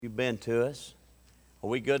You've been to us. Are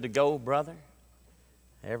we good to go, brother?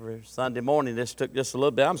 Every Sunday morning, this took just a little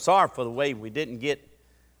bit. I'm sorry for the way we didn't get,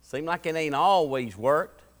 seemed like it ain't always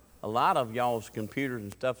worked. A lot of y'all's computers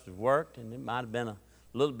and stuff has worked, and it might have been a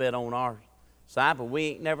little bit on our side, but we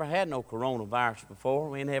ain't never had no coronavirus before.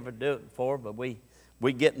 We ain't never do it before, but we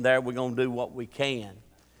getting there. We're going to do what we can.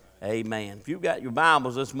 Amen. If you've got your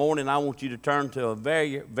Bibles this morning, I want you to turn to a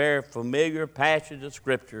very, very familiar passage of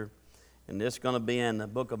Scripture. And this is going to be in the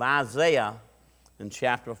book of Isaiah in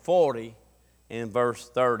chapter 40 in verse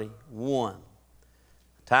 31.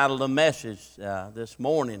 Titled the message this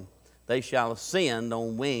morning, They Shall Ascend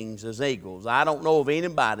on Wings as Eagles. I don't know of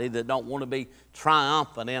anybody that don't want to be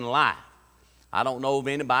triumphant in life. I don't know of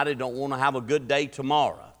anybody that don't want to have a good day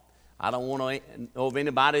tomorrow. I don't want to know of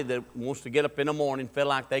anybody that wants to get up in the morning and feel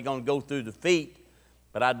like they're going to go through defeat.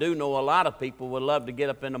 But I do know a lot of people would love to get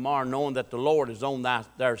up in the morning knowing that the Lord is on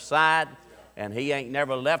their side, and He ain't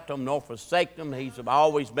never left them nor forsaken them. He's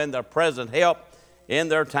always been their present help in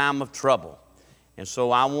their time of trouble. And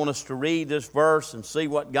so I want us to read this verse and see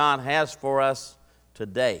what God has for us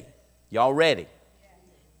today. Y'all ready?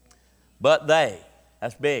 But they,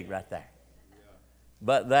 that's big right there.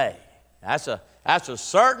 But they, that's a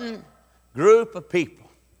certain group of people.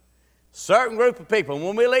 Certain group of people. And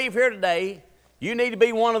when we leave here today, you need to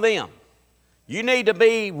be one of them. You need to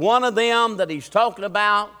be one of them that He's talking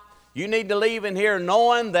about. You need to leave in here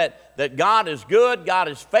knowing that God is good, God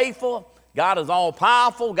is faithful, God is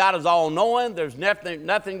all-powerful, God is all-knowing. There's nothing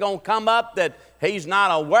going to come up that He's not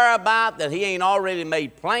aware about, that He ain't already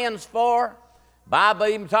made plans for. The Bible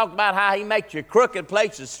even talks about how He makes your crooked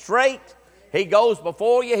places straight. He goes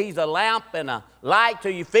before you. He's a lamp and a light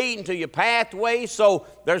to your feet and to your pathway. So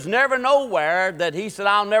there's never nowhere that He said,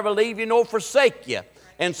 I'll never leave you nor forsake you.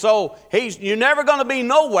 And so you're never going to be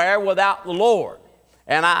nowhere without the Lord.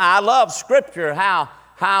 And I love Scripture,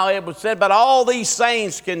 how it was said, but all these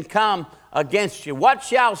things can come against you. What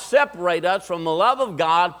shall separate us from the love of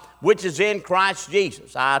God which is in Christ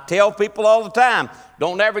Jesus? I tell people all the time,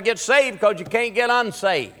 don't ever get saved because you can't get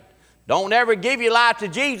unsaved. Don't ever give your life to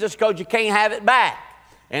Jesus because you can't have it back.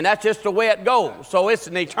 And that's just the way it goes. So it's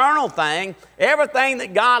an eternal thing. Everything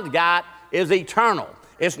that God's got is eternal.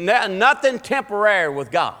 It's nothing temporary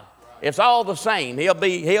with God. It's all the same. He'll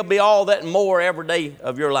be all that and more every day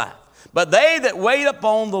of your life. But they that wait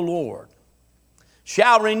upon the Lord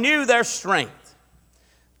shall renew their strength.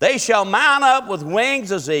 They shall mount up with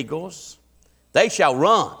wings as eagles. They shall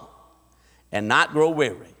run and not grow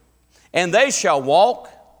weary. And they shall walk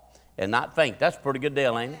and not faint. That's a pretty good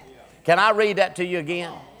deal, ain't it? Can I read that to you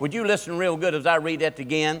again? Would you listen real good as I read that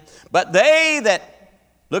again? But they that,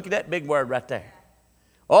 look at that big word right there.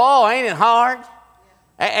 Oh, ain't it hard?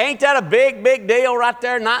 Ain't that a big, big deal right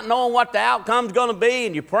there, not knowing what the outcome's going to be,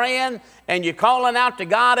 and you're praying and you're calling out to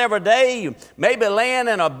God every day. You maybe laying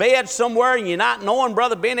in a bed somewhere and you're not knowing,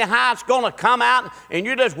 Brother Benny, how it's going to come out, and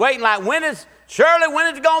you're just waiting like, when is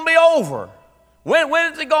it going to be over? When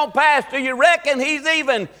is it going to pass? Do you reckon He's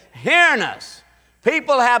even hearing us?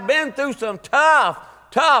 People have been through some tough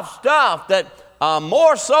stuff that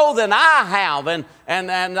more so than I have. And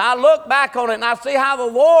I look back on it and I see how the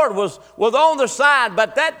Lord was on their side.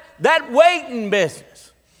 But that waiting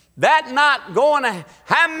business, that not going to,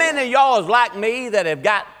 how many of y'all is like me that have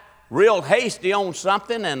got real hasty on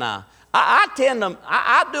something? And I tend to,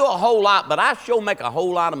 I do a whole lot, but I sure make a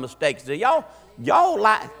whole lot of mistakes. Do y'all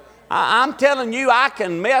like, I'm telling you, I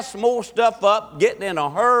can mess more stuff up, getting in a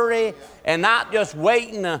hurry and not just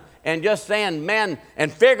waiting and just saying, man, and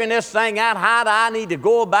figuring this thing out, how do I need to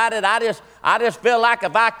go about it? I just feel like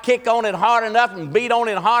if I kick on it hard enough and beat on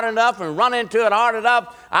it hard enough and run into it hard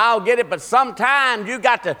enough, I'll get it. But sometimes you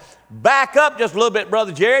got to back up just a little bit,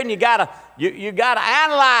 Brother Jerry, and you got to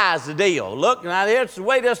analyze the deal. Look, now here's the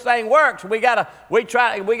way this thing works. We got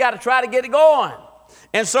to try to get it going.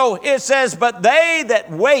 And so it says, but they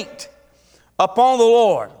that wait upon the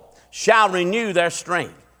Lord shall renew their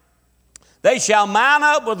strength. They shall mount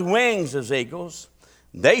up with wings as eagles.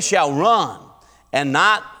 They shall run and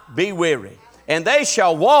not be weary. And they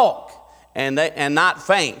shall walk and not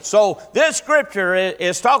faint. So this scripture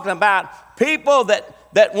is talking about people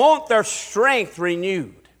that want their strength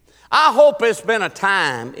renewed. I hope it's been a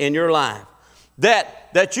time in your life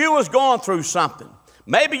that you was going through something.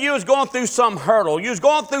 Maybe you was going through some hurdle. You was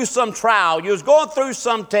going through some trial. You was going through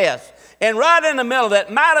some test. And right in the middle of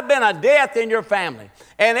that might have been a death in your family.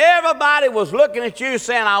 And everybody was looking at you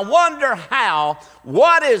saying, I wonder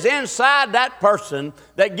what is inside that person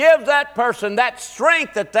that gives that person that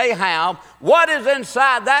strength that they have? What is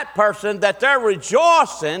inside that person that they're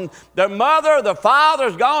rejoicing? Their mother, the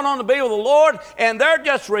father's gone on to be with the Lord, and they're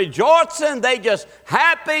just rejoicing. They just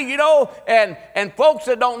happy, you know. And folks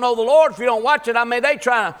that don't know the Lord, if you don't watch it, I mean, they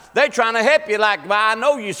trying to help you. Like, well, I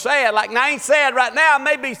know you sad. Like, I ain't sad right now. I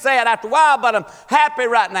may be sad after a while, but I'm happy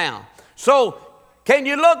right now. So can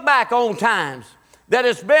you look back on times that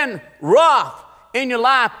it's been rough in your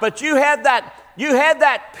life, but you had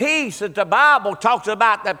that peace that the Bible talks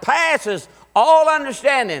about that passes all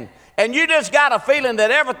understanding, and you just got a feeling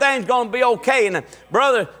that everything's going to be okay? And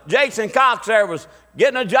Brother Jason Cox there was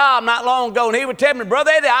getting a job not long ago, and he would tell me,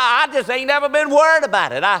 Brother Eddie, I just ain't never been worried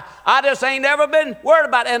about it. I just ain't never been worried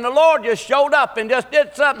about it. And the Lord just showed up and just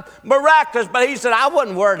did something miraculous, but he said, I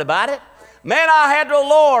wasn't worried about it. Man, I had the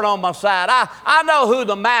Lord on my side. I know who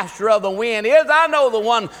the master of the wind is. I know the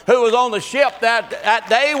one who was on the ship that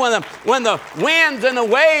day when the winds and the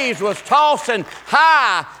waves was tossing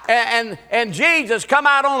high, and Jesus come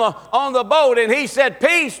out on the boat, and he said,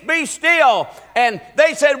 Peace, be still. And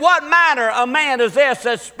they said, What manner of man is this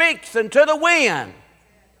that speaks unto the wind?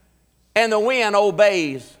 And the wind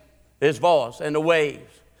obeys his voice, and the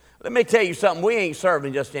waves. Let me tell you something. We ain't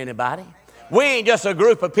serving just anybody. We ain't just a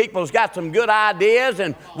group of people who's got some good ideas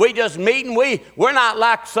and we just meeting. We're not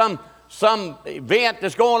like some event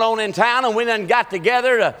that's going on in town and we done got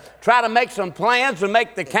together to try to make some plans to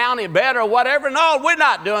make the county better or whatever. No, we're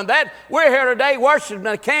not doing that. We're here today worshiping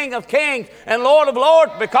the King of Kings and Lord of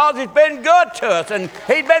Lords because he's been good to us and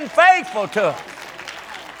he's been faithful to us.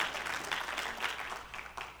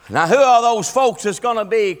 Now, who are those folks that's going to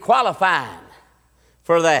be qualifying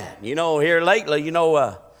for that? You know, here lately,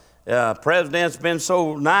 President's been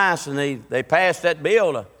so nice, and they passed that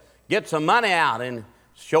bill to get some money out, and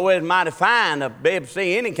sure is mighty fine to be able to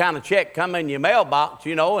see any kind of check come in your mailbox,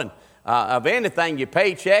 you know, and of anything, your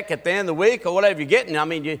paycheck at the end of the week or whatever you're getting. I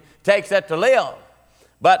mean, it takes that to live.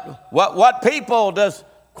 But what people does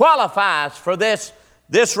qualifies for this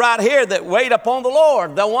right here that wait upon the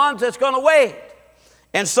Lord, the ones that's going to wait.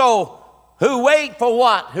 And so, who wait for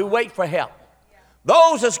what? Who wait for help.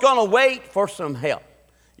 Those that's going to wait for some help.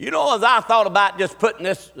 You know, as I thought about just putting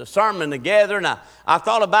this sermon together, and I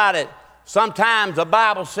thought about it, sometimes the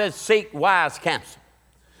Bible says seek wise counsel.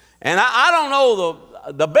 And I don't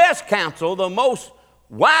know the best counsel, the most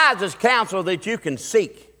wisest counsel that you can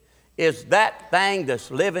seek is that thing that's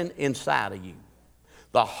living inside of you.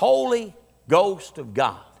 The Holy Ghost of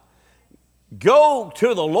God. Go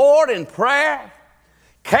to the Lord in prayer.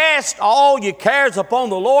 Cast all your cares upon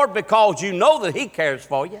the Lord because you know that he cares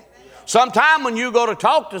for you. Sometime when you go to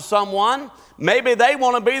talk to someone, maybe they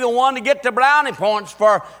want to be the one to get the brownie points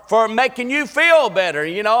for making you feel better,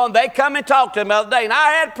 you know, and they come and talk to them the other day, and I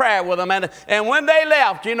had prayer with them, and when they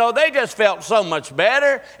left, you know, they just felt so much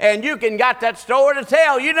better, and you can got that story to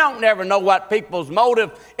tell. You don't never know what people's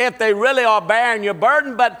motive, if they really are bearing your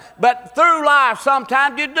burden, but through life,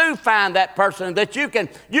 sometimes you do find that person that you can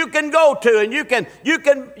go to, and you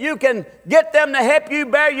can get them to help you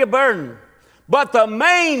bear your burden. But the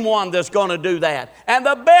main one that's going to do that, and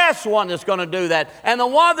the best one that's going to do that, and the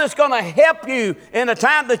one that's going to help you in a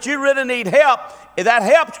time that you really need help, that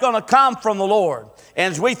help's going to come from the Lord.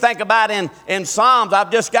 And as we think about in Psalms,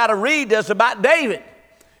 I've just got to read this about David.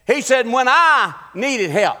 He said, when I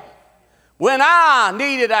needed help, when I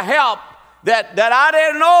needed a help that I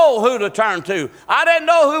didn't know who to turn to, I didn't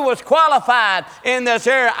know who was qualified in this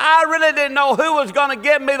area, I really didn't know who was going to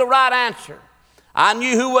give me the right answer. I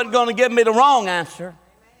knew who wasn't going to give me the wrong answer.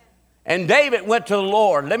 And David went to the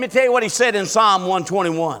Lord. Let me tell you what he said in Psalm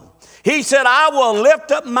 121. He said, I will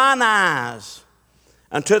lift up mine eyes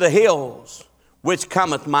unto the hills, which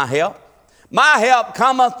cometh my help. My help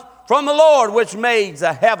cometh from the Lord, which made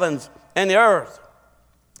the heavens and the earth.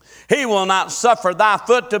 He will not suffer thy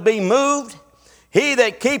foot to be moved. He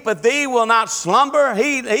that keepeth thee will not slumber.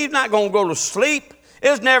 He's not going to go to sleep.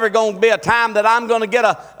 It's never going to be a time that I'm going to get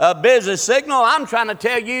a busy signal. I'm trying to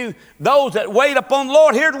tell you, those that wait upon the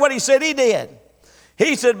Lord, here's what he said he did.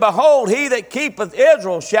 He said, behold, he that keepeth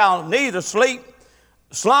Israel shall neither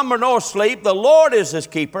slumber nor sleep. The Lord is his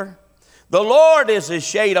keeper. The Lord is his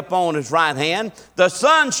shade upon his right hand. The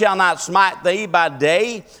sun shall not smite thee by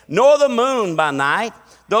day, nor the moon by night.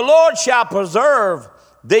 The Lord shall preserve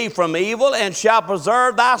thee from evil, and shall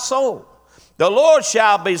preserve thy soul. The Lord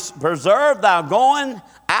shall be preserved thy going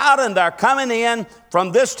out and thy coming in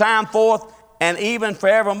from this time forth and even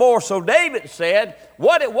forevermore. So David said,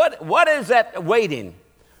 what is that waiting?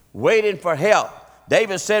 Waiting for help.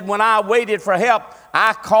 David said, when I waited for help,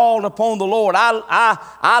 I called upon the Lord.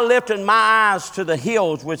 I lifted my eyes to the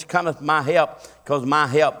hills which cometh my help, because my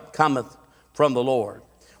help cometh from the Lord.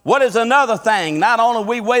 What is another thing? Not only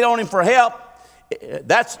we wait on him for help,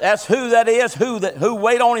 that's who that is, who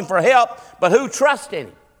wait on him for help, but who trust in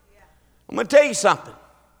him. I'm going to tell you something.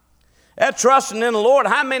 That trusting in the Lord,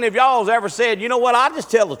 how many of y'all has ever said, you know what, I just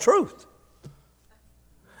tell the truth.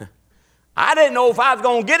 I didn't know if I was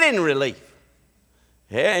going to get any relief.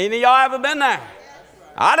 Yeah, any of y'all ever been there?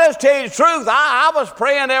 I just tell you the truth. I was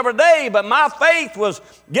praying every day, but my faith was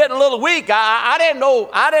getting a little weak. I didn't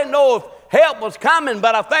know if help was coming,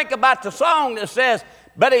 but I think about the song that says,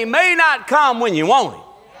 but he may not come when you want him.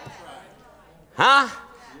 Huh?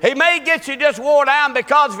 He may get you just wore down,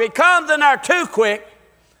 because if he comes in there too quick,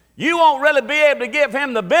 you won't really be able to give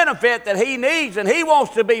him the benefit that he needs, and he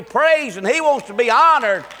wants to be praised and he wants to be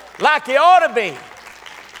honored like he ought to be.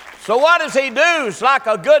 So what does he do? It's like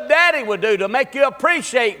a good daddy would do to make you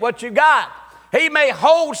appreciate what you got. He may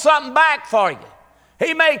hold something back for you.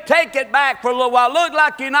 He may take it back for a little while. Look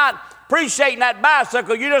like you're not appreciating that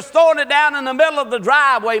bicycle. You're just throwing it down in the middle of the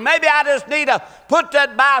driveway. Maybe I just need to put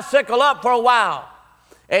that bicycle up for a while.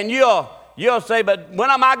 And you'll say, but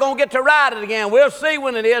when am I going to get to ride it again? We'll see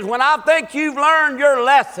when it is. When I think you've learned your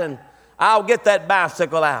lesson, I'll get that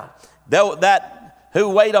bicycle out. That who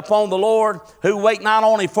wait upon the Lord, who wait not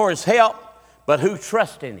only for his help, but who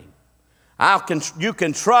trust in him. You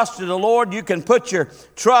can trust in the Lord. You can put your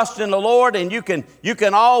trust in the Lord, and you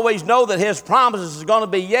can always know that his promises is going to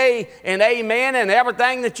be yea and amen in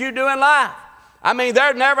everything that you do in life. I mean,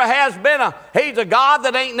 there never has been he's a God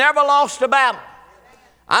that ain't never lost a battle.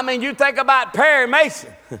 I mean, you think about Perry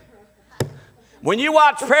Mason. When you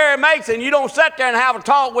watch Perry Mason, you don't sit there and have a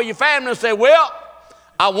talk with your family and say, well,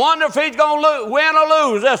 I wonder if he's going to win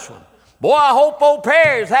or lose this one. Boy, I hope old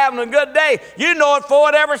Perry's having a good day. You know it before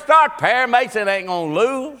it ever starts. Perry Mason ain't going to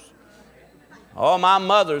lose. Oh, my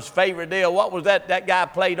mother's favorite deal. What was that guy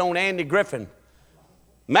played on Andy Griffin?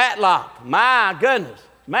 Matlock. My goodness.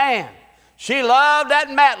 Man, she loved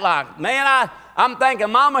that Matlock. Man, I'm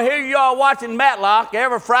thinking, Mama, here you are watching Matlock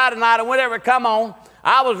every Friday night and whenever it come on.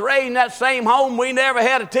 I was raised in that same home. We never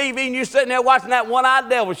had a TV, and you sitting there watching that one-eyed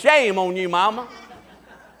devil. Shame on you, Mama.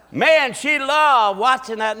 Man, she loved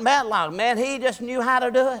watching that Matlock. Man, he just knew how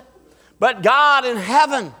to do it. But God in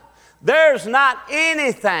heaven, there's not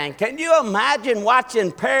anything. Can you imagine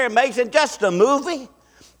watching Perry Mason, just a movie?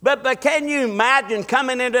 But can you imagine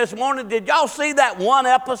coming in this morning, did y'all see that one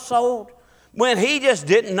episode when he just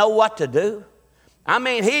didn't know what to do? I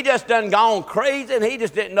mean, he just done gone crazy, and he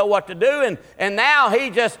just didn't know what to do. And now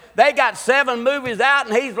they got 7 movies out,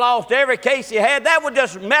 and he's lost every case he had. That would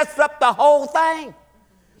just mess up the whole thing.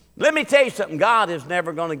 Let me tell you something. God is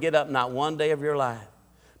never going to get up not one day of your life.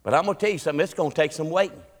 But I'm going to tell you something. It's going to take some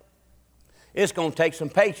waiting. It's going to take some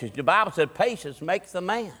patience. The Bible said patience makes the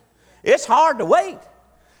man. It's hard to wait.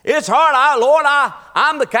 It's hard. Lord,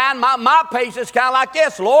 I'm the kind, my patience is kind of like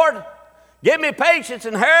this. Lord, give me patience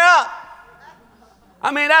and hurry up.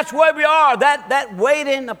 I mean, that's where we are, that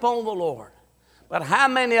waiting upon the Lord. But how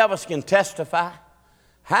many of us can testify?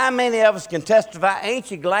 How many of us can testify?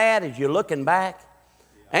 Ain't you glad as you're looking back?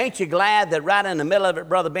 Ain't you glad that right in the middle of it,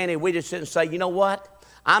 Brother Benny, we just sit and say, you know what?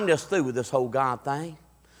 I'm just through with this whole God thing.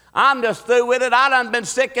 I'm just through with it. I done been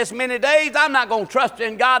sick this many days. I'm not going to trust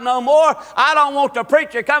in God no more. I don't want the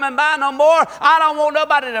preacher coming by no more. I don't want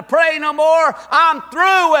nobody to pray no more. I'm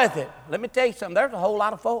through with it. Let me tell you something. There's a whole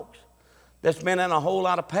lot of folks that's been in a whole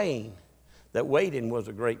lot of pain that waiting was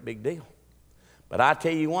a great big deal. But I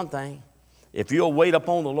tell you one thing. If you'll wait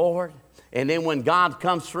upon the Lord, and then when God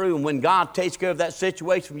comes through and when God takes care of that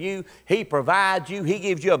situation for you, he provides you. He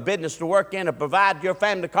gives you a business to work in to provide your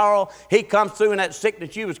family, Carl. He comes through in that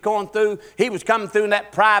sickness you was going through. He was coming through in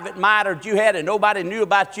that private matter that you had and nobody knew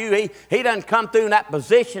about you. He doesn't come through in that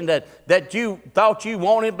position that you thought you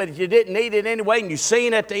wanted, but you didn't need it anyway, and you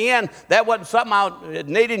seen at the end that wasn't something I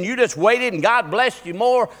needed, and you just waited, and God blessed you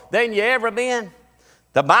more than you ever been.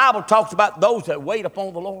 The Bible talks about those that wait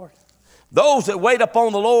upon the Lord. Those that wait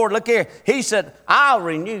upon the Lord, look here. He said, I'll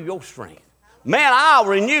renew your strength. Man, I'll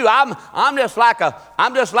renew. I'm just like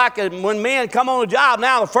when men come on a job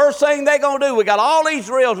now, the first thing they're going to do, we got all these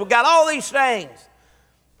drills, we got all these things.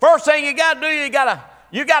 First thing you got to do, you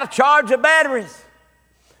got to charge the batteries.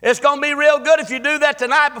 It's going to be real good if you do that the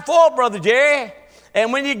night before, Brother Jerry.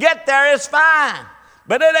 And when you get there, it's fine.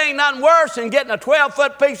 But it ain't nothing worse than getting a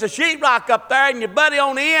 12-foot piece of sheetrock up there and your buddy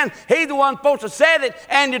on the end, he's the one supposed to set it,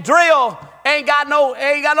 and your drill ain't got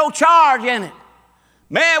no charge in it.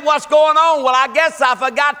 Man, what's going on? Well, I guess I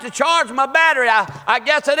forgot to charge my battery. I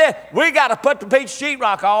guess I did. We got to put the piece of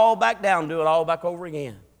sheetrock all back down, do it all back over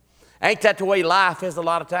again. Ain't that the way life is a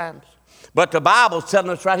lot of times? But the Bible's telling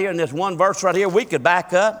us right here in this one verse right here, we could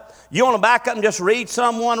back up. You want to back up and just read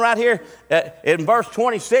someone right here in verse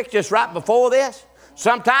 26, just right before this?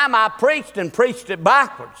 Sometime I preached it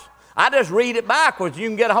backwards. I just read it backwards. You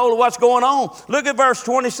can get a hold of what's going on. Look at verse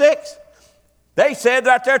 26. They said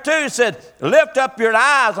right there too, it said, lift up your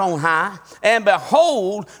eyes on high, and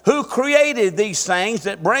behold who created these things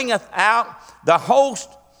that bringeth out the host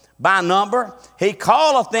by number. He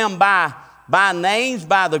calleth them by names,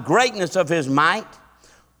 by the greatness of his might.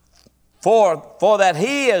 For that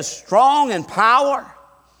he is strong in power,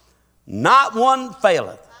 not one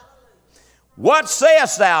faileth. What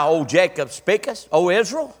sayest thou, O Jacob speakest, O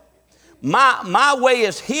Israel? My way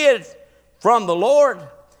is hid from the Lord,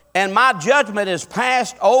 and my judgment is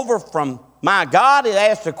passed over from my God. It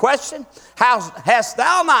asked a question. Hast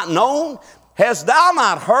thou not known? Hast thou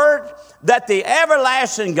not heard that the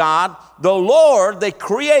everlasting God, the Lord, the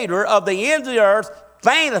creator of the ends of the earth,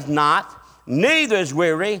 fainteth not, neither is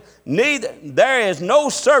weary, neither there is no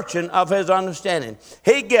searching of his understanding.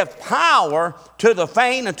 He giveth power to the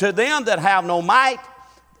faint, and to them that have no might,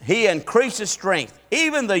 he increases strength.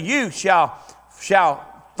 Even the youth shall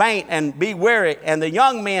faint and be weary, and the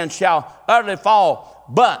young men shall utterly fall.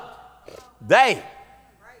 But they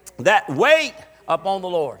that wait upon the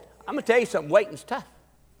Lord. I'm going to tell you something, waiting's tough.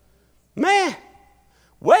 Man,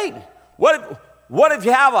 waiting. What if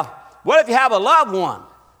you have a loved one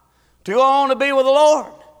to go on to be with the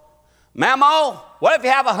Lord? Mamo, what if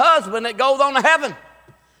you have a husband that goes on to heaven?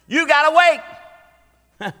 You got to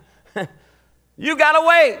wait. You got to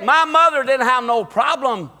wait. My mother didn't have no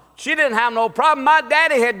problem. She didn't have no problem. My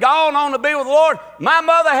daddy had gone on to be with the Lord. My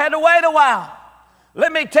mother had to wait a while.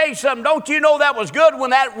 Let me tell you something. Don't you know that was good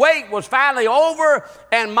when that wait was finally over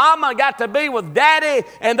and mama got to be with daddy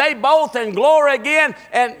and they both in glory again?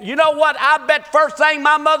 And you know what? I bet first thing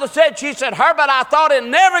my mother said, she said, Herbert, I thought it'd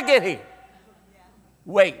never get here.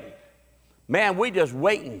 Waiting. Man, we just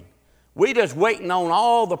waiting. We just waiting on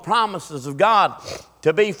all the promises of God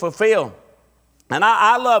to be fulfilled. And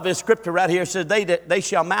I love this scripture right here. It says, they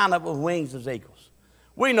shall mount up with wings as eagles.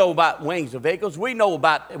 We know about wings of eagles. We know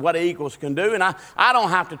about what eagles can do. And I don't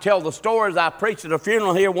have to tell the stories. I preached at a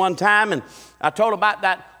funeral here one time, and I told about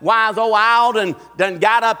that wise old owl and done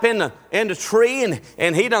got up in the tree,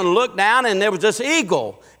 and he done looked down, and there was this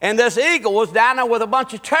eagle. And this eagle was down there with a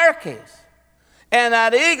bunch of turkeys. And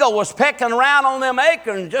that eagle was pecking around on them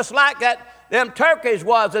acorns just like them turkeys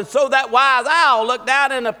was. And so that wise owl looked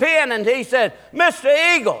down in the pen, and he said,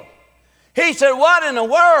 Mr. Eagle, he said, what in the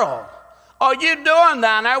world are you doing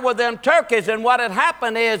down there with them turkeys? And what had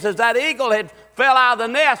happened is that eagle had fell out of the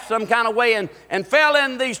nest some kind of way and fell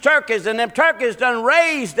in these turkeys, and them turkeys done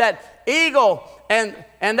raised that eagle, and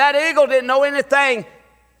that eagle didn't know anything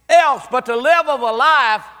else but to live of a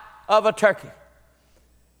life of a turkey.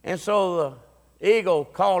 And so the eagle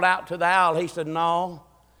called out to the owl. He said, no,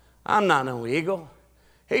 I'm not no eagle.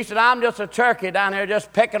 He said, I'm just a turkey down here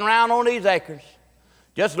just pecking around on these acres.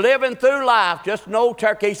 Just living through life, just no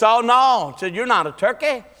turkey. He said, oh, no. He said, you're not a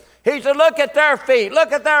turkey. He said, look at their feet,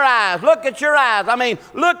 look at their eyes, look at your eyes. I mean,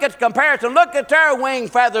 look at the comparison, look at their wing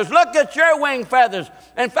feathers, look at your wing feathers.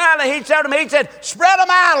 And finally he said to me, he said, spread them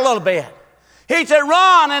out a little bit. He said,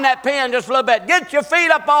 run in that pen just a little bit. Get your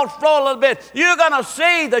feet up on the floor a little bit. You're going to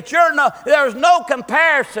see that there's no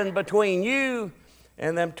comparison between you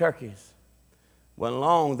and them turkeys. When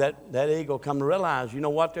long that eagle come to realize, you know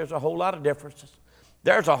what, there's a whole lot of differences.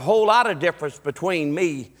 There's a whole lot of difference between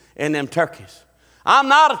me and them turkeys. I'm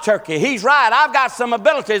not a turkey. He's right. I've got some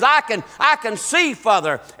abilities. I can see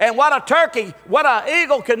further. And what an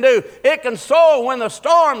eagle can do, it can soar when the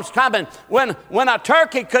storm's coming. When a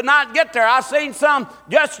turkey could not get there. I seen some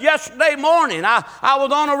just yesterday morning. I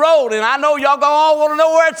was on the road, and I know y'all all want to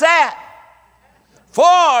know where it's at.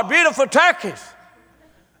 4 beautiful turkeys.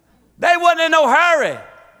 They wasn't in no hurry.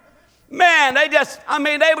 Man,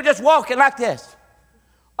 they were just walking like this.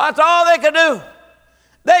 That's all they could do.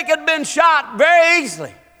 They could have been shot very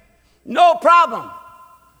easily. No problem.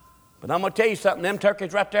 But I'm going to tell you something. Them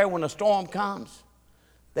turkeys right there, when the storm comes,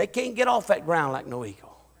 they can't get off that ground like no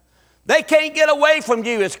eagle. They can't get away from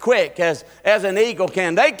you as quick as an eagle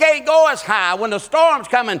can. They can't go as high. When the storm's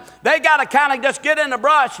coming, they got to kind of just get in the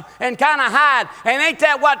brush and kind of hide. And ain't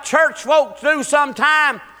that what church folks do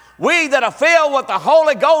sometime? We that are filled with the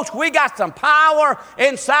Holy Ghost, we got some power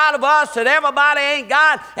inside of us that everybody ain't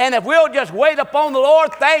got. And if we'll just wait upon the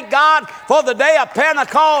Lord, thank God for the day of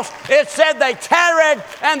Pentecost. It said they tarried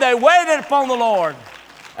and they waited upon the Lord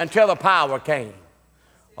until the power came.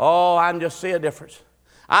 Oh, I can just see a difference.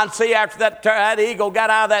 I can see after that eagle got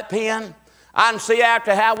out of that pen, I can see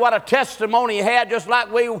after what a testimony he had, just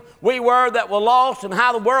like we were that were lost, and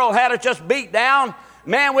how the world had us just beat down.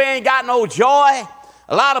 Man, we ain't got no joy.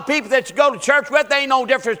 A lot of people that you go to church with, there ain't no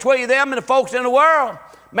difference between them and the folks in the world.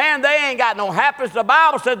 Man, they ain't got no happiness. The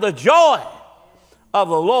Bible said the joy of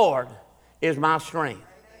the Lord is my strength.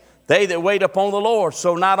 They that wait upon the Lord,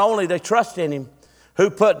 so not only they trust in him,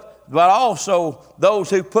 but also those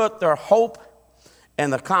who put their hope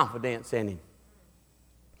and the confidence in him.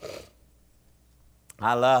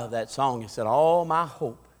 I love that song. It said, all my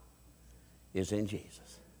hope is in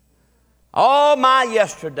Jesus. All my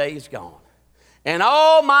yesterday is gone, and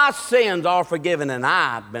all my sins are forgiven, and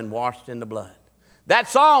I've been washed in the blood. That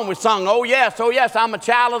song was sung, oh yes, I'm a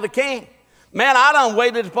child of the King. Man, I done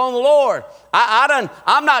waited upon the Lord.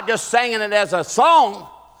 I'm not just singing it as a song,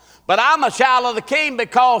 but I'm a child of the King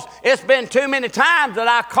because it's been too many times that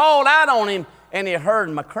I called out on him and he heard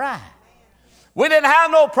my cry. We didn't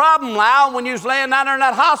have no problem, Lyle, when you was laying down there in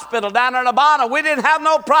that hospital down there in Abana. We didn't have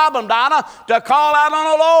no problem, Donna, to call out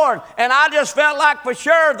on the Lord. And I just felt like for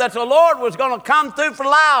sure that the Lord was going to come through for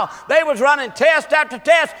Lyle. They was running test after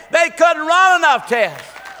test. They couldn't run enough tests.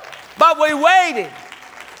 But we waited.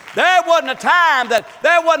 There wasn't a time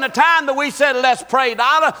that we said, let's pray,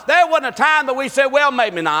 Donna. There wasn't a time that we said, well,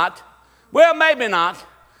 maybe not. Well, maybe not.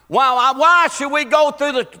 Why should we go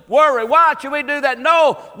through the worry? Why should we do that?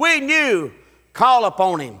 No, we knew. Call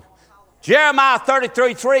upon him. Jeremiah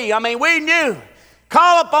 33:3. We knew.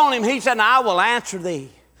 Call upon him. He said, I will answer thee,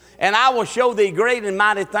 and I will show thee great and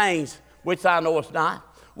mighty things which thou knowest not.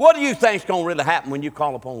 What do you think is going to really happen when you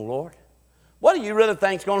call upon the Lord? What do you really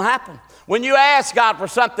think is going to happen? When you ask God for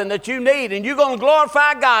something that you need and you're going to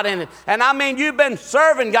glorify God in it. And you've been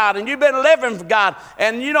serving God and you've been living for God.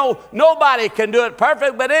 And nobody can do it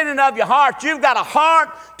perfect, but in and of your heart, you've got a heart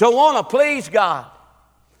to want to please God.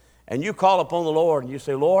 And you call upon the Lord and you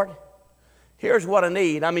say, Lord, here's what I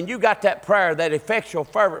need. You got that prayer, that effectual,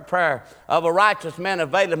 fervent prayer of a righteous man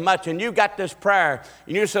availeth much. And you got this prayer.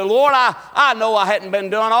 And you say, Lord, I know I hadn't been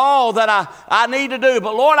doing all that I need to do.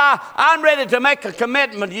 But Lord, I'm ready to make a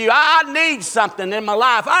commitment to you. I need something in my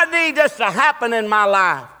life. I need this to happen in my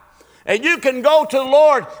life. And you can go to the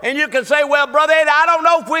Lord and you can say, well, Brother Eddie, I don't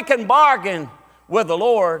know if we can bargain with the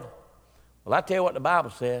Lord. Well, I tell you what the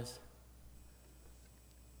Bible says.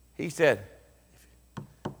 He said,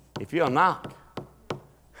 if you'll knock,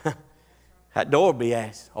 that door will be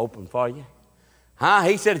open for you.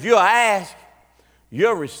 He said, if you'll ask,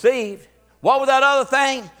 you'll receive. What was that other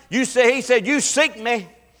thing? He said, you seek me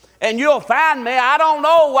and you'll find me. I don't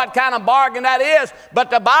know what kind of bargain that is,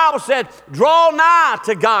 but the Bible said, draw nigh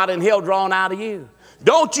to God and he'll draw nigh to you.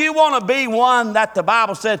 Don't you want to be one that the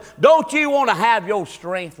Bible said, don't you want to have your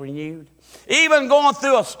strength renewed? Even going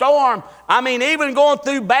through a storm, even going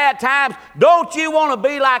through bad times, don't you want to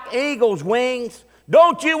be like eagle's wings?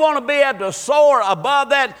 Don't you want to be able to soar above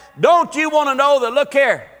that? Don't you want to know that, look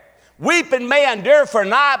here, weeping may endure for a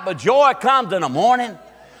night, but joy comes in the morning?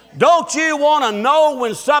 Don't you want to know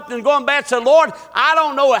when something's going bad? Say, Lord, I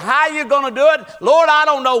don't know how you're going to do it. Lord, I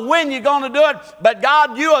don't know when you're going to do it. But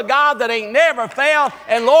God, you are God that ain't never failed.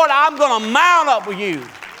 And Lord, I'm going to mount up with you.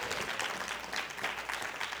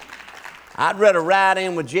 I'd rather ride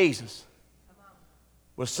in with Jesus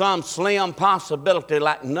with some slim possibility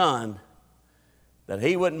like none that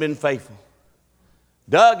he wouldn't have been faithful.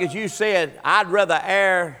 Doug, as you said, I'd rather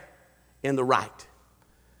err in the right.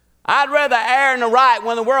 I'd rather err in the right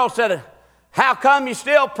when the world said, how come you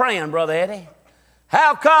still praying, Brother Eddie?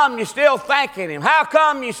 How come you still thanking him? How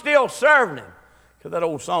come you still serving him? Because that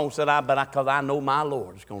old song said, because I know my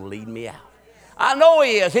Lord is going to lead me out. I know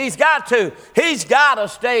he is. He's got to. He's got to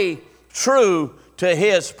stay true to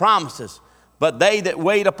his promises. But they that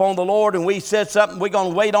wait upon the Lord, and we said something, we're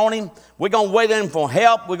going to wait on him. We're going to wait on him for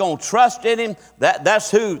help. We're going to trust in him.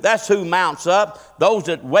 That's who mounts up. Those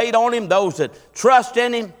that wait on him, those that trust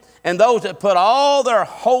in him, and those that put all their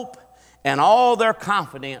hope and all their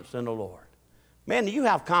confidence in the Lord. Man, do you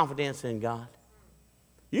have confidence in God?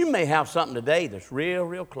 You may have something today that's real,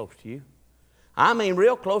 real close to you.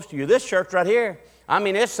 Real close to you. This church right here,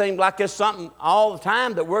 it seems like it's something all the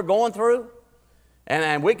time that we're going through.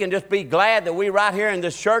 And we can just be glad that we're right here in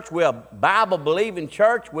this church. We're a Bible-believing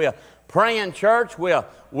church. We're a praying church. We're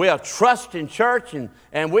a trusting church.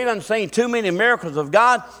 And we done seen too many miracles of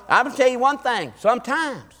God. I'm going to tell you one thing.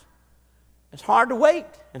 Sometimes it's hard to wait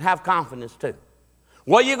and have confidence too.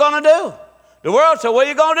 What are you going to do? The world said, what are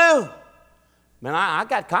you going to do? Man, I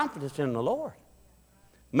got confidence in the Lord.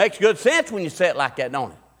 Makes good sense when you say it like that,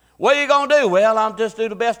 don't it? What are you going to do? Well, I'll just do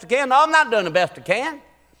the best I can. No, I'm not doing the best I can.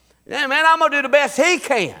 Yeah, man, I'm going to do the best he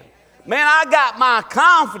can. Man, I got my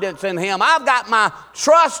confidence in him. I've got my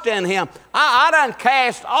trust in him. I done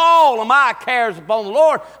cast all of my cares upon the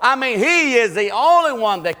Lord. I mean, he is the only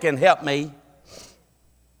one that can help me.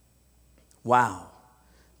 Wow.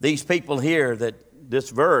 These people here, that this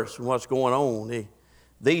verse and what's going on,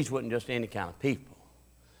 these wasn't just any kind of people.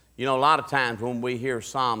 You know, a lot of times when we hear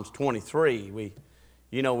Psalms 23, we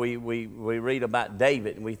read about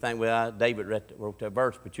David and we think, well, David wrote that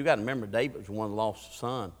verse. But you got to remember, David was the one that lost a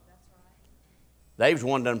son. David's the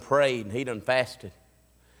one that done prayed and he done fasted.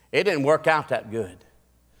 It didn't work out that good.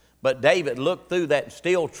 But David looked through that and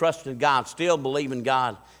still trusted God, still believing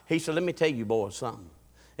God. He said, let me tell you boys something.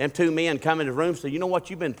 Them two men come in the room and said, you know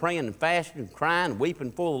what, you've been praying and fasting and crying and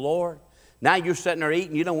weeping for the Lord. Now you're sitting there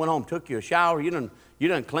eating. You done went home, took you a shower. You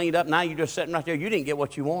done cleaned up. Now you're just sitting right there. You didn't get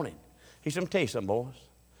what you wanted. He said, let me tell you something, boys.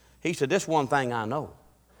 He said, this one thing I know.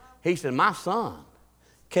 He said, my son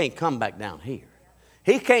can't come back down here.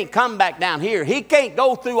 He can't come back down here. He can't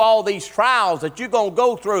go through all these trials that you're going to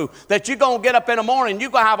go through, that you're going to get up in the morning. You're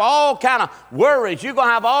going to have all kind of worries. You're going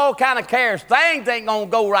to have all kind of cares. Things ain't going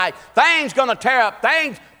to go right. Things going to tear up.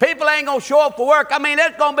 People ain't going to show up for work. I mean,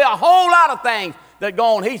 there's going to be a whole lot of things that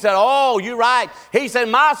go on. He said, oh, you're right. He said,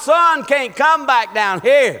 my son can't come back down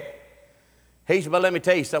here. He said, but let me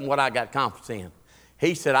tell you something what I got confidence in.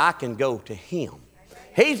 He said, I can go to him.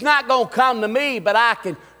 He's not going to come to me, but I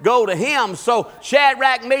can go to him. So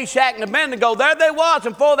Shadrach, Meshach, and Abednego, there they was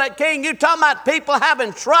before that king. You talking about people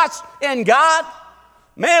having trust in God?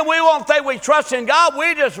 Man, we won't think we trust in God.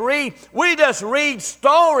 We just read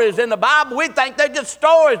stories in the Bible. We think they're just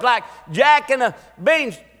stories like Jack and the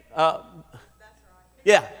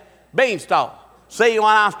beanstalk. See, when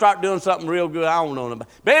I start doing something real good, I don't know about.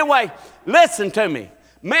 But anyway, listen to me.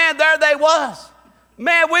 Man, there they was.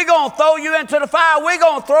 Man, we're going to throw you into the fire. We're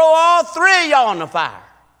going to throw all three of y'all in the fire.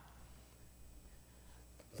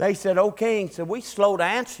 They said, oh, king, said, we slow to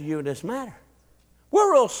answer you in this matter.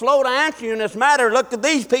 We're real slow to answer you in this matter. Look at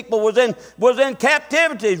these people was in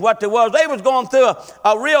captivity is what they was. They was going through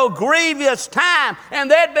a real grievous time, and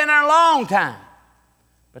they'd been there a long time.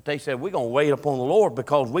 But they said, we're going to wait upon the Lord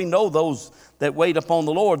because we know those that wait upon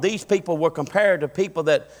the Lord. These people were compared to people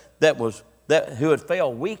who had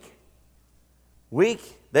fell weak.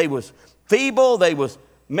 They was feeble, they was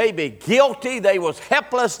maybe guilty, they was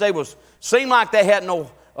helpless, seemed like they had no,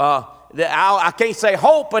 I can't say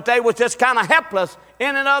hope, but they was just kind of helpless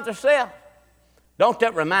in and of themselves. Don't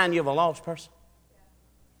that remind you of a lost person?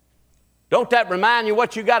 Don't that remind you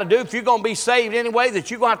what you got to do if you're going to be saved anyway,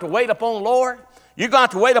 that you're going to have to wait upon the Lord? You're going to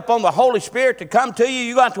have to wait upon the Holy Spirit to come to you.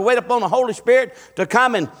 You're going to have to wait upon the Holy Spirit to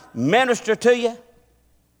come and minister to you.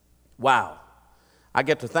 Wow. I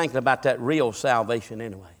get to thinking about that real salvation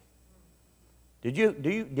anyway. Did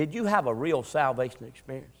you have a real salvation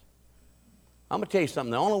experience? I'm going to tell you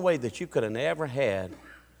something. The only way that you could have ever had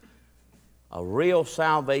a real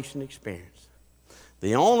salvation experience,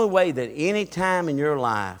 the only way that any time in your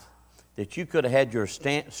life that you could have had your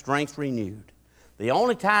strength renewed, the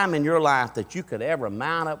only time in your life that you could ever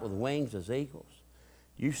mount up with wings as eagles,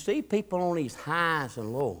 you see people on these highs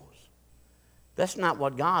and lows. That's not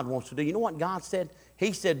what God wants to do. You know what God said?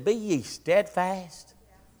 He said, be ye steadfast,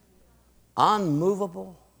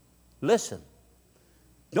 unmovable. Listen,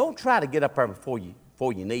 don't try to get up there before you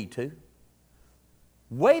need to.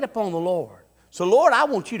 Wait upon the Lord. So, Lord, I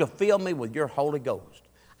want you to fill me with your Holy Ghost.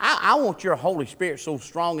 I want your Holy Spirit so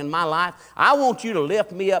strong in my life. I want you to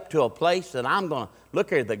lift me up to a place that I'm going to look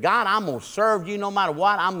here. The God, I'm going to serve you no matter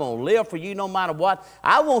what. I'm going to live for you no matter what.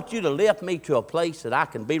 I want you to lift me to a place that I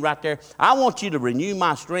can be right there. I want you to renew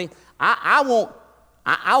my strength. I want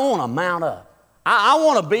to mount up. I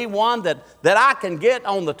want to be one that I can get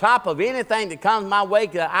on the top of anything that comes my way,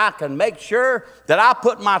 that I can make sure that I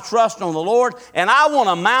put my trust on the Lord, and I want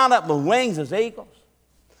to mount up with wings as eagles.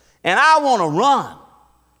 And I want to run.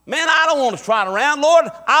 Man, I don't want to trot around. Lord,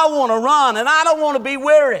 I want to run, and I don't want to be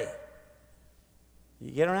weary. You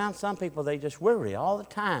get around some people, they just weary all the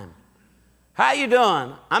time. How you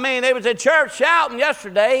doing? I mean, they was at church shouting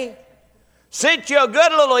yesterday. Sent you a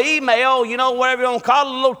good little email, you know, whatever you want to call it,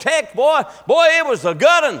 a little text. Boy, it was a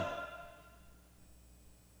good one.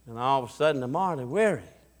 And all of a sudden, tomorrow, they're weary.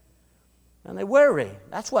 And they worry.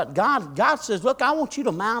 That's what God says, look, I want you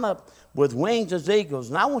to mount up with wings as eagles,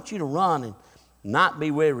 and I want you to run and not be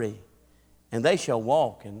weary. And they shall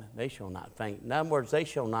walk, and they shall not faint. In other words, they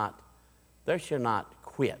shall not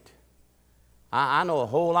quit. I know a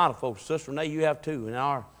whole lot of folks, Sister Renee, you have too. In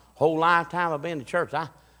our whole lifetime of being in church,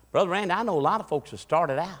 Brother Randy, I know a lot of folks that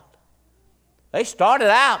started out. They started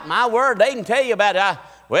out, my word, they can tell you about it.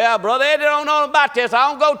 Well, brother, they don't know about this. I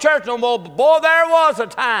don't go to church no more. But boy, there was a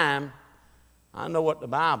time. I know what the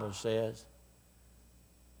Bible says.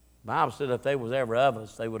 The Bible said if they was ever of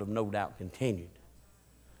us, they would have no doubt continued.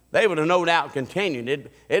 They would have no doubt continued.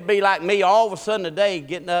 It'd be like me all of a sudden today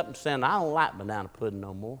getting up and saying, I don't like banana pudding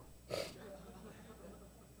no more. I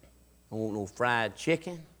don't want no fried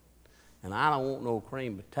chicken, and I don't want no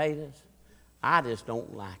creamed potatoes. I just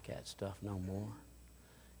don't like that stuff no more.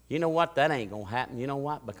 You know what? That ain't going to happen. You know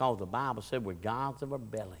what? Because the Bible said we're gods of our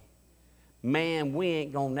belly. Man, we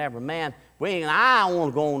ain't going to never, man, I don't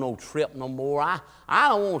want to go on no trip no more. I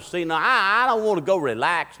don't want to see no, I don't want to go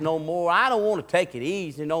relax no more. I don't want to take it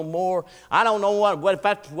easy no more. I don't know what if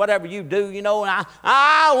that's whatever you do, you know, and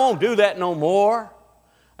I won't do that no more.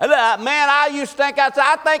 Man, I used to think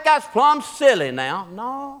I think that's plumb silly now.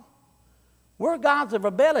 No. We're gods of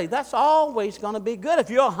our belly. That's always going to be good. If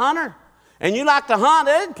you're a hunter, and you like to hunt,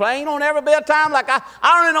 it ain't on every bit of time. Like I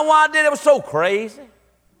don't even know why I did it. It was so crazy.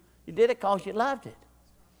 You did it because you loved it.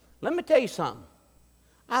 Let me tell you something.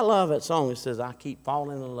 I love that song that says, I keep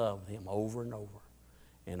falling in love with him over and over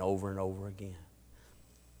and over and over again.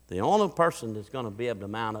 The only person that's going to be able to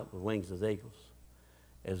mount up with wings as eagles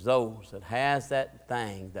is those that has that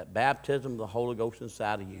thing, that baptism of the Holy Ghost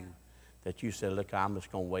inside of you, that you say, look, I'm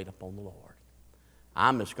just going to wait upon the Lord.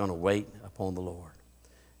 I'm just going to wait upon the Lord.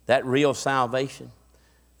 That real salvation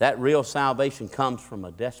comes from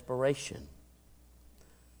a desperation.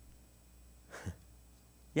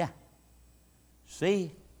 Yeah.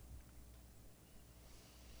 See,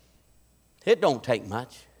 it don't take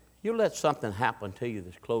much. You let something happen to you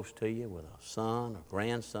that's close to you with a son, a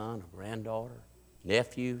grandson, a granddaughter,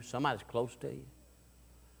 nephew, somebody that's close to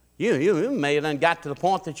you. You may have done got to the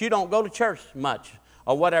point that you don't go to church much.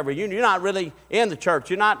 Or whatever, you're not really in the church.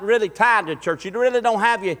 You're not really tied to church. You really don't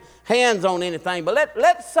have your hands on anything. But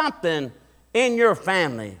let something in your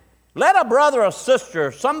family, let a brother or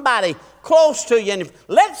sister, somebody close to you, and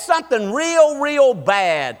let something real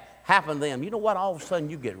bad happen to them. You know what? All of a sudden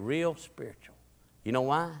you get real spiritual. You know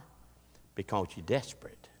why? Because you're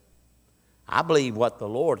desperate. I believe what the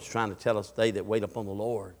Lord is trying to tell us, they that wait upon the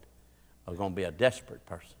Lord are going to be a desperate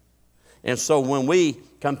person. And so when we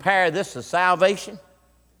compare this to salvation,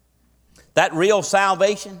 that real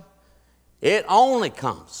salvation, it only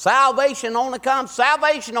comes. Salvation only comes.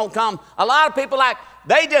 Salvation don't come. A lot of people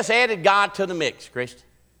they just added God to the mix, Christian.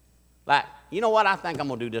 Like, you know what? I think I'm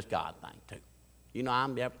going to do this God thing too. You know,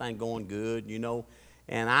 everything going good, you know,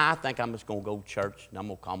 and I think I'm just going to go to church and I'm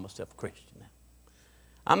going to call myself a Christian now.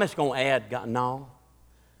 I'm just going to add God. No.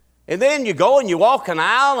 And then you go and you walk an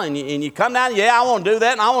aisle and you come down, yeah, I want to do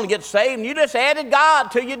that and I want to get saved, and you just added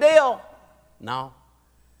God to your deal. No.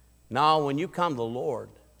 No, when you come to the Lord,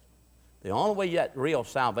 the only way that real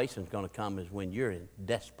salvation is going to come is when you're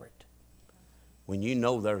desperate. When you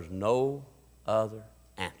know there's no other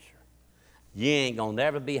answer. You ain't going to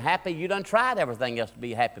never be happy. You done tried everything else to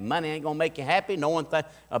be happy. Money ain't going to make you happy. Knowing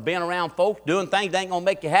being around folks, doing things ain't going to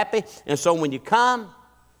make you happy. And so when you come,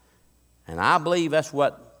 and I believe that's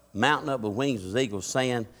what Mounting Up with Wings as Eagles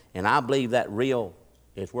saying, and I believe that real,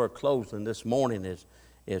 as we're closing this morning, is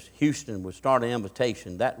Houston would start an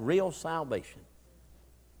invitation, that real salvation.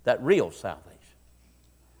 Maybe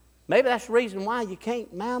that's the reason why you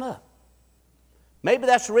can't mount up. Maybe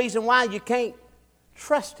that's the reason why you can't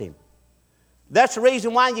trust him. That's the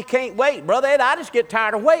reason why you can't wait. Brother Ed, I just get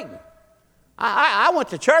tired of waiting. I went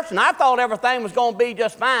to church and I thought everything was going to be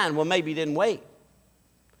just fine. Well, maybe you didn't wait.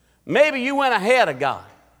 Maybe you went ahead of God.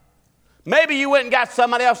 Maybe you went and got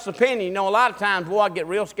somebody else's opinion. You know, a lot of times, boy, I get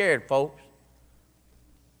real scared, folks.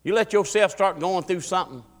 You let yourself start going through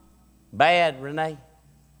something bad, Renee,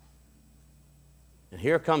 and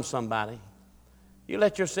here comes somebody. You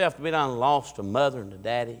let yourself be done lost a mother and a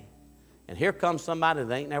daddy, and here comes somebody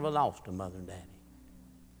that ain't never lost a mother and daddy.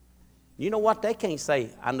 You know what? They can't say,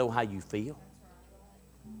 I know how you feel.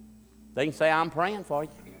 They can say, I'm praying for you.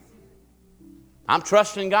 I'm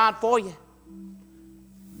trusting God for you.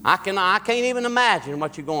 I can't even imagine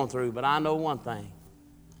what you're going through, but I know one thing.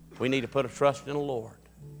 We need to put a trust in the Lord.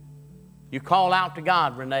 You call out to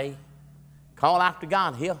God, Renee. Call out to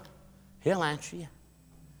God. He'll answer you.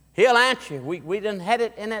 He'll answer you. We didn't had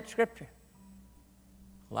it in that scripture.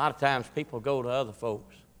 A lot of times people go to other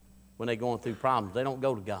folks when they're going through problems. They don't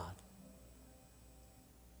go to God.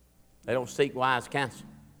 They don't seek wise counsel.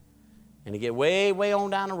 And they get way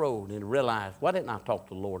on down the road and realize, why didn't I talk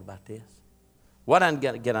to the Lord about this? Why didn't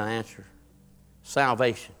I get an answer?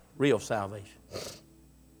 Salvation, real salvation. You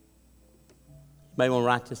may want to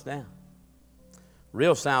write this down.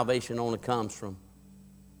 Real salvation only comes from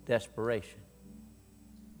desperation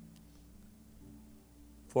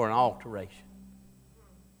for an alteration.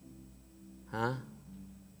 Huh?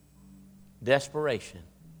 Desperation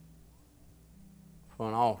for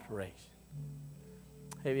an alteration.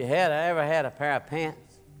 Have you ever had a pair of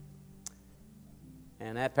pants,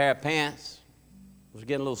 and that pair of pants was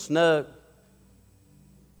getting a little snug?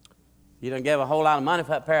 You done gave a whole lot of money for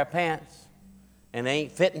that pair of pants, and they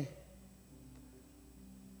ain't fitting.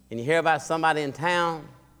 And you hear about somebody in town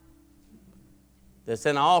that's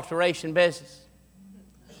in the alteration business,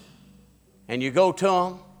 and you go to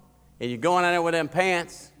them, and you're going in there with them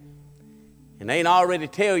pants, and they ain't already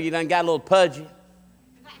tell you done got a little pudgy.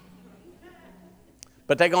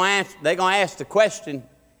 But they're going to ask the question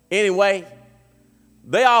anyway.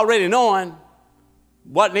 They already knowing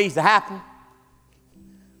what needs to happen.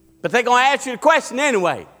 But they're going to ask you the question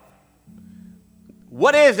anyway.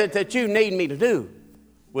 What is it that you need me to do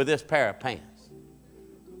with this pair of pants?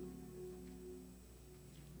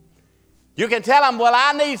 You can tell them, well,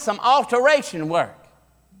 I need some alteration work.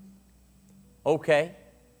 Okay.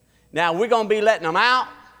 Now, we're going to be letting them out,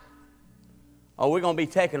 or we're going to be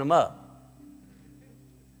taking them up?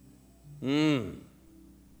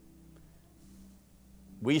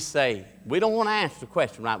 We say, we don't want to answer the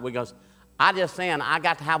question, right? We go, I just saying I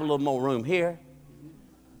got to have a little more room here.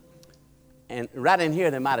 And right in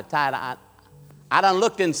here they might have tied. I done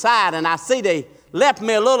looked inside and I see they left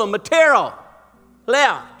me a little material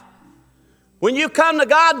left. When you come to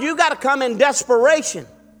God, you got to come in desperation.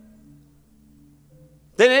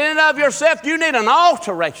 Then in and of yourself, you need an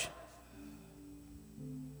alteration.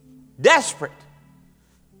 Desperate.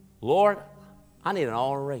 Lord, I need an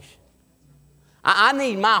alteration. I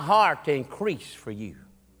need my heart to increase for you.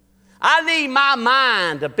 I need my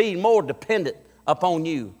mind to be more dependent upon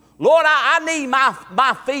you. Lord, I need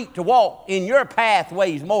my feet to walk in your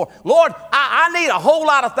pathways more. Lord, I need a whole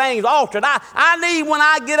lot of things altered. I need when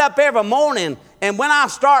I get up every morning and when I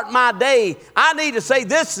start my day, I need to say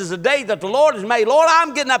this is the day that the Lord has made. Lord,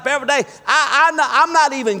 I'm getting up every day. I'm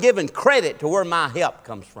not even giving credit to where my help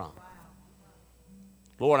comes from.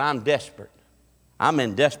 Lord, I'm desperate. I'm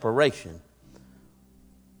in desperation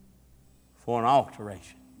for an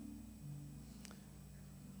alteration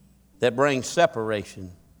that brings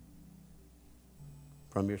separation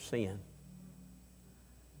from your sin.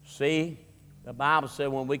 See, the Bible said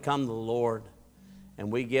when we come to the Lord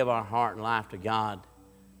and we give our heart and life to God,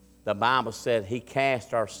 the Bible said He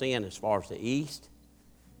cast our sin as far as the east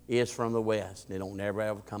is from the west, and it don't never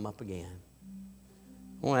ever come up again.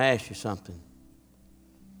 I want to ask you something.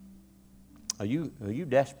 Are you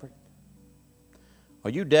desperate?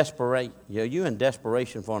 Are you desperate? Are you in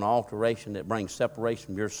desperation for an alteration that brings separation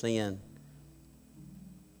from your sin,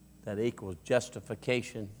 that equals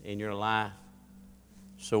justification in your life?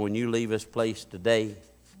 So when you leave this place today,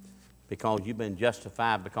 because you've been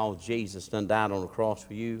justified because Jesus done died on the cross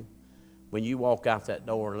for you, when you walk out that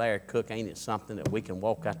door, Larry Cook, ain't it something that we can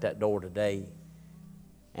walk out that door today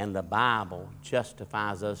and the Bible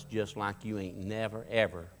justifies us just like you ain't never,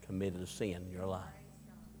 ever committed a sin in your life.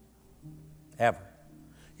 Ever.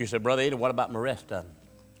 You said, Brother Eden, what about my rest of them?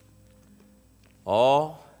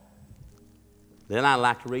 Oh, then I'd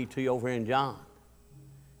like to read to you over here in John.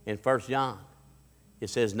 In 1 John, it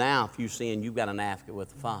says, now if you sin, you've got an advocate with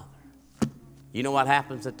the Father. You know what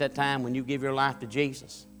happens at that time when you give your life to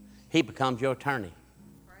Jesus? He becomes your attorney.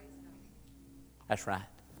 That's right.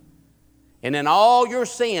 And then all your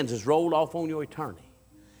sins is rolled off on your attorney.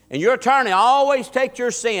 And your attorney always takes your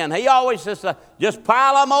sin. He always says, just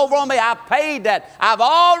pile them over on me. I paid that. I've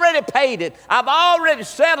already paid it. I've already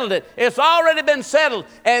settled it. It's already been settled.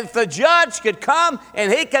 And if the judge could come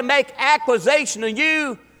and he can make accusation of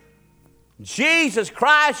you, Jesus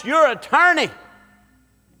Christ, your attorney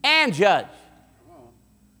and judge,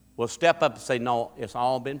 will step up and say, no, it's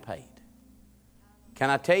all been paid. Can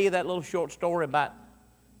I tell you that little short story about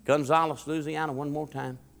Gonzales, Louisiana, one more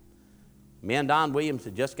time? Me and Don Williams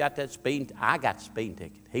had just got that I got the speeding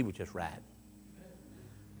ticket. He was just riding.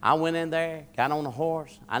 I went in there, got on a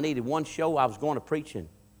horse. I needed one show. I was going to preach in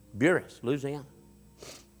Buras, Louisiana.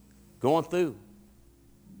 Going through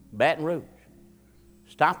Baton Rouge.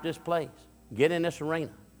 Stopped this place. Get in this arena.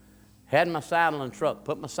 Had my saddle and truck.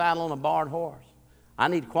 Put my saddle on a barred horse. I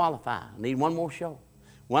need to qualify. I need one more show.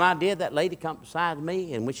 When I did, that lady come beside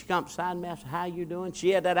me, and when she come beside me, I said, how you doing? She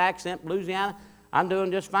had that accent, Louisiana. I'm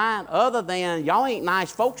doing just fine. Other than, y'all ain't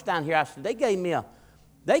nice folks down here. I said, they gave me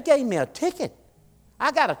a ticket.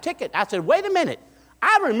 I got a ticket. I said, wait a minute.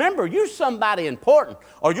 I remember you're somebody important,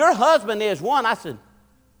 or your husband is one. I said,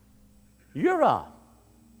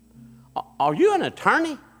 are you an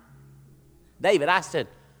attorney? David, I said,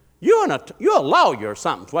 you're a lawyer or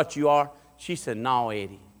something, is what you are. She said, no,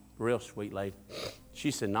 Eddie. Real sweet lady.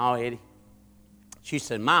 She said, no, Eddie. She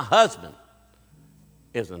said, my husband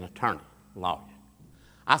is an attorney, lawyer.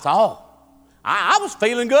 I said, oh, I was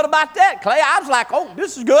feeling good about that, Clay. I was like, oh,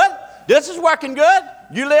 this is good. This is working good.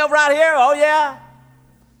 You live right here? Oh, yeah.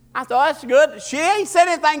 I thought, that's good. She ain't said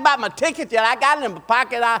anything about my ticket yet. I got it in my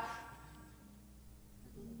pocket.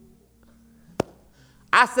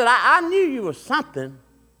 I said, I knew you were something.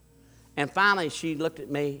 And finally, she looked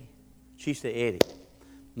at me. She said, Eddie,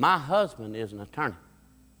 my husband is an attorney.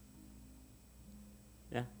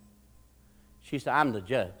 Yeah. She said, I'm the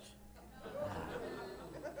judge.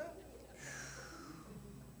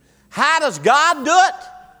 How does God do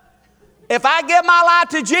it? If I give my life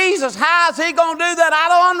to Jesus, how is he going to do that? I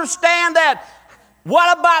don't understand that.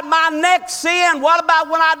 What about my next sin? What about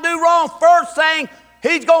when I do wrong? First thing,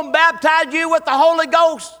 he's going to baptize you with the Holy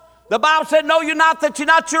Ghost. The Bible said, no, you're not, that you're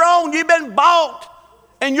not your own. You've been bought.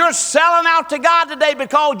 And you're selling out to God today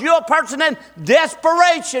because you're a person in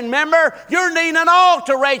desperation. Remember, you're needing an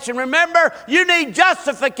alteration. Remember, you need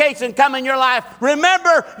justification come in your life.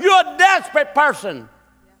 Remember, you're a desperate person.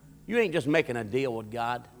 You ain't just making a deal with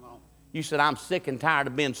God. You said, I'm sick and tired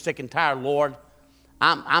of being sick and tired, Lord.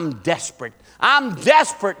 I'm desperate. I'm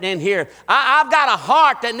desperate in here. I've got a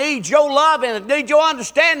heart that needs your love and it needs your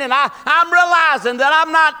understanding. I'm realizing that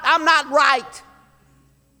I'm not right.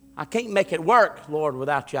 I can't make it work, Lord,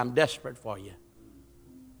 without you. I'm desperate for you.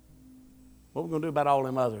 What are we going to do about all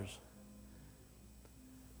them others?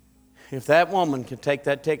 If that woman could take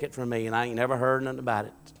that ticket from me and I ain't never heard nothing about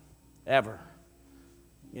it, ever.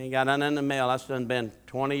 You ain't got nothing in the mail. That's done been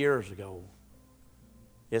 20 years ago.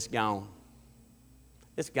 It's gone.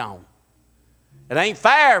 It's gone. It ain't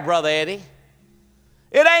fair, Brother Eddie.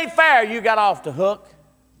 It ain't fair you got off the hook.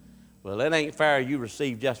 Well, it ain't fair you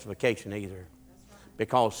received justification either.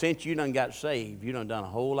 Because since you done got saved, you done a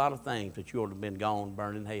whole lot of things that you ought to have been gone,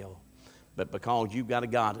 burned in hell. But because you've got a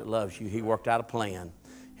God that loves you, he worked out a plan.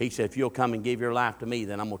 He said, if you'll come and give your life to me,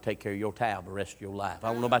 then I'm going to take care of your towel the rest of your life.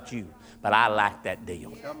 I don't know about you, but I like that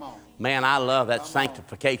deal. Man, I love that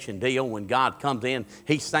sanctification deal. When God comes in,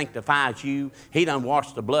 he sanctifies you. He done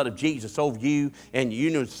washed the blood of Jesus over you, and you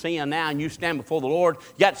know sin now, and you stand before the Lord.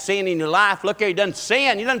 You got sin in your life. Look here, you done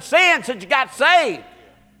sin. You done sin since you got saved.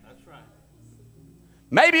 That's right.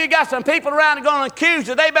 Maybe you got some people around that are going to accuse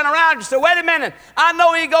you. They've been around you. Say, wait a minute. I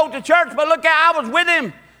know he goes to church, but look, I was with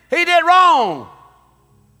him. He did wrong.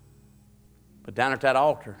 But down at that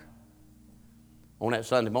altar on that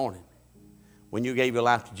Sunday morning, when you gave your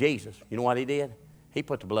life to Jesus, you know what he did? He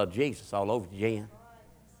put the blood of Jesus all over you, Jan.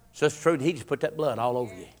 Sister Trudy, he just put that blood all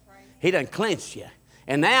over you. He done cleansed you.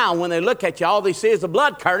 And now when they look at you, all they see is the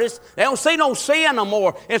blood, Curtis. They don't see no sin no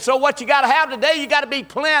more. And so what you got to have today, you got to be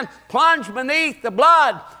plunged beneath the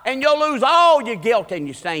blood, and you'll lose all your guilt and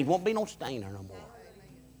your stains. Won't be no stain there no more.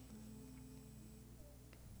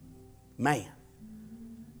 Man.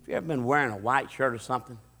 You ever been wearing a white shirt or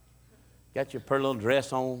something? Got your pretty little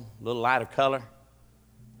dress on, a little lighter color?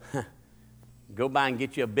 Go by and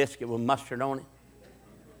get you a biscuit with mustard on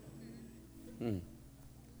it?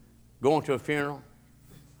 Going to a funeral?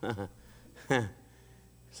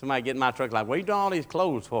 Somebody get in my truck like, what are you doing all these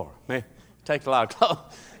clothes for? Man, it takes a lot of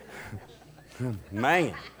clothes.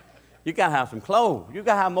 Man, you got to have some clothes. You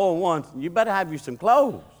got to have more than one. You better have you some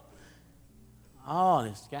clothes.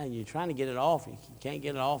 Oh, you're trying to get it off. You can't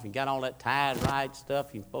get it off. You got all that tied right stuff.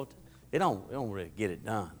 It don't really get it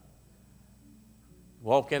done.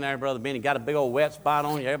 Walk in there, Brother Benny, got a big old wet spot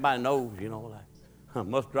on you. Everybody knows, like,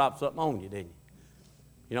 must drop something on you, didn't you?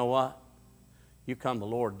 You know what? You come to the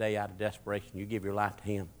Lord today out of desperation. You give your life to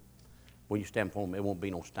him. When you stand before him, it won't be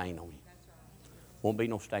no stain on you. Won't be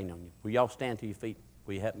no stain on you. Will y'all stand to your feet?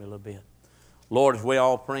 Will you help me a little bit? Lord, as we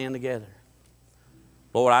all praying together,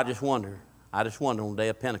 Lord, I just wonder on the day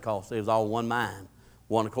of Pentecost, it was all one mind,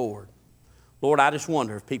 one accord. Lord, I just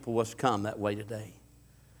wonder if people was to come that way today.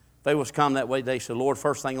 If they was to come that way today, say, Lord,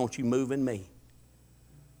 first thing I want you to move in me.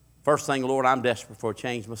 First thing, Lord, I'm desperate for a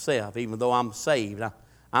change myself. Even though I'm saved,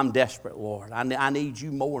 I'm desperate, Lord. I need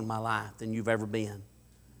you more in my life than you've ever been.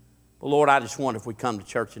 But Lord, I just wonder if we come to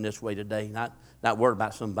church in this way today, not worried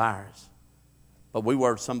about some virus, but we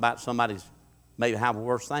worried about somebody's maybe have a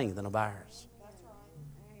worse thing than a virus.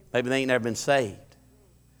 Maybe they ain't never been saved.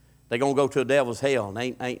 They're gonna go to a devil's hell, and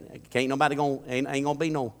ain't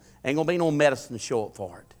gonna be no medicine to show up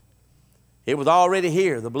for it. It was already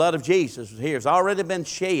here. The blood of Jesus was here. It's already been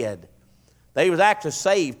shed. They was actually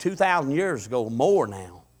saved 2,000 years ago, more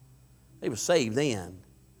now. They were saved then.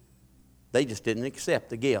 They just didn't accept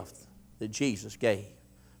the gift that Jesus gave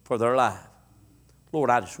for their life. Lord,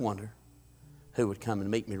 I just wonder who would come and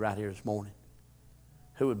meet me right here this morning.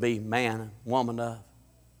 Who would be man, woman enough,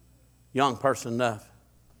 young person enough,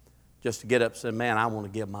 just to get up and say, man, I want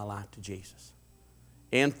to give my life to Jesus.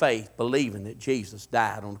 in faith, believing that Jesus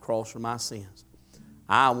died on the cross for my sins.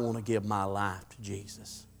 I want to give my life to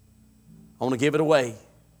Jesus. I want to give it away.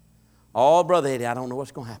 Oh, Brother Eddie, I don't know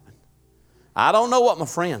what's going to happen. I don't know what my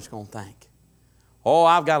friend's going to think. Oh,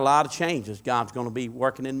 I've got a lot of changes God's going to be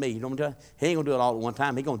working in me. You know what I'm saying? He ain't going to do it all at one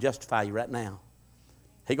time. He's going to justify you right now.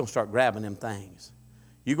 He's going to start grabbing them things.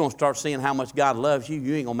 You're going to start seeing how much God loves you.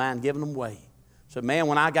 You ain't going to mind giving them away. So, man,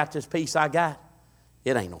 when I got this peace I got,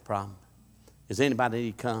 it ain't no problem. Is anybody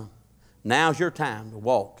need to come? Now's your time to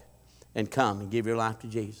walk and come and give your life to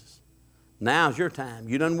Jesus. Now's your time.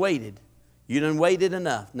 You done waited. You done waited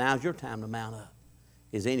enough. Now's your time to mount up.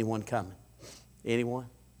 Is anyone coming? Anyone?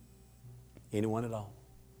 Anyone at all?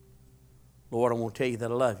 Lord, I want to tell you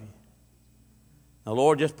that I love you. Now,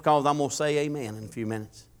 Lord, just because I'm going to say amen in a few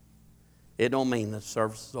minutes, it don't mean the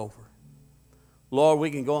service is over. Lord,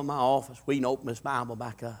 we can go in my office. We can open this Bible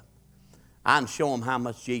back up. I can show them how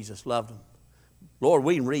much Jesus loved them. Lord,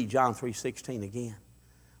 we can read John 3:16 again.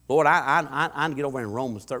 Lord, I can get over in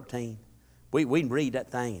Romans 13. We can read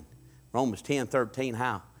that thing. Romans 10:13,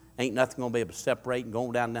 how ain't nothing going to be able to separate, and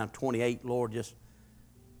going down 28, Lord, just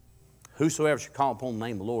whosoever shall call upon the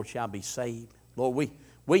name of the Lord shall be saved. Lord,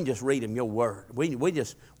 we can just read them your word. We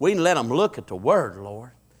can let them look at the word,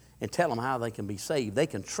 Lord, and tell them how they can be saved. They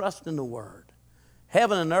can trust in the word.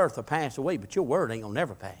 Heaven and earth will pass away, but your word ain't going to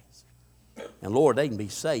never pass. And Lord, they can be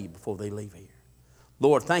saved before they leave here.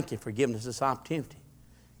 Lord, thank you for giving us this opportunity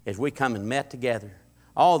as we come and met together.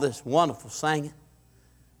 All this wonderful singing,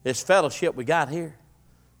 this fellowship we got here,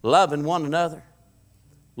 loving one another.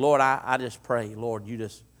 Lord, I just pray, Lord, you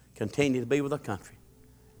just continue to be with our country.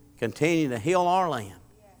 Continue to heal our land.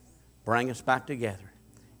 Bring us back together.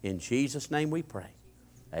 In Jesus' name we pray.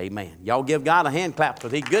 Amen. Y'all give God a hand clap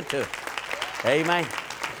because he's good to us. Amen.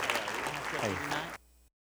 Hey.